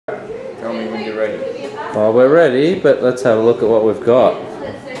Tell me when you're ready. Well, we're ready, but let's have a look at what we've got.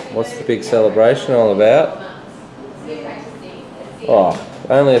 What's the big celebration all about? Oh,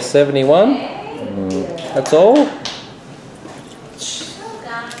 only a 71? That's all?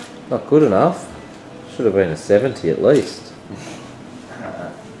 Not good enough. Should have been a 70 at least.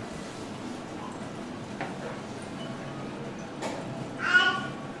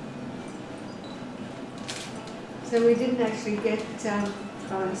 So we didn't actually get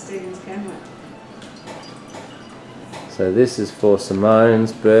Colin Stevens' camera. So this is for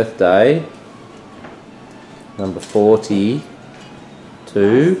Simone's birthday, number 42.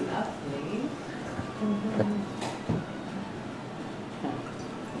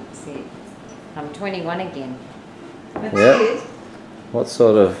 See, I'm 21 again. Yep. What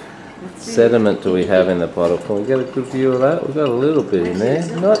sort of sediment do we have in the bottle? Can we get a good view of that? We've got a little bit in there.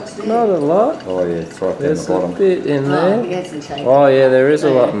 Not a lot. Oh yeah, it's right There's down the bottom. a bit in there. He hasn't shaken. Oh yeah, there is a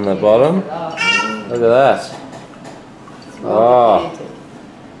lot in the bottom. Look at that. Oh,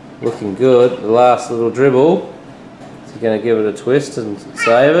 looking good. The last little dribble. So you're going to give it a twist and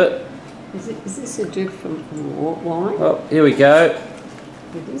save it. Is this a drip from wine? Oh, here we go.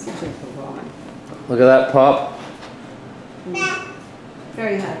 It is a drip of wine. Look at that pop.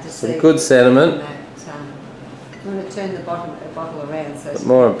 Very hard to see. Some good sediment. I'm going to turn the bottle around. So But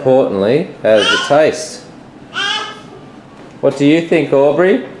more importantly, how does it taste? What do you think,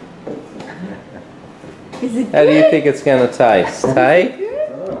 Aubrey? Is it How do you think it's going to taste, hey?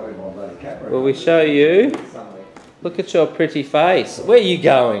 Will we show you? Look at your pretty face. Where are you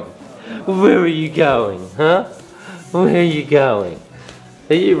going? Where are you going, huh? Where are you going?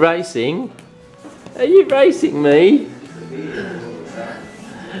 Are you racing? Are you racing me?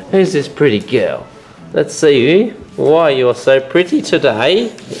 Who's this pretty girl? Let's see why you're so pretty today.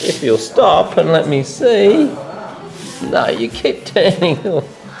 If you'll stop and let me see. No, you keep turning.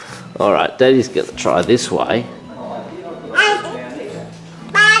 Alright, Daddy's going to try this way.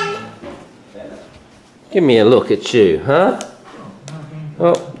 Give me a look at you, huh?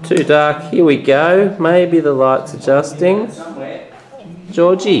 Oh, too dark. Here we go. Maybe the light's adjusting.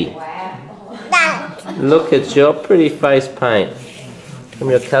 Georgie, look at your pretty face paint from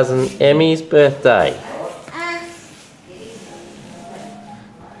your cousin Emmy's birthday.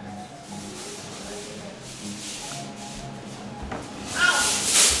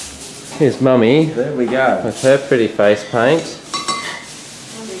 Here's Mummy. There we go. With her pretty face paint.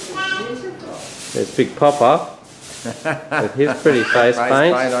 There's Big Papa with his pretty face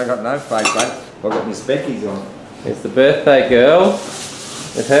paint. I got no face paint. I've got my speckies on. There's the birthday girl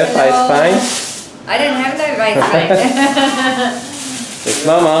with her face paint. I don't have no face paint. There's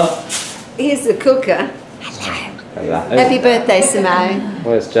Mama. Here's the cooker. Hello. Happy birthday, Simone.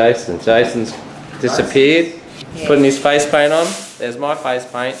 Where's Jason? Jason's disappeared. Yes. Putting his face paint on. There's my face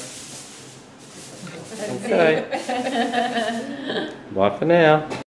paint. Okay. Bye for now.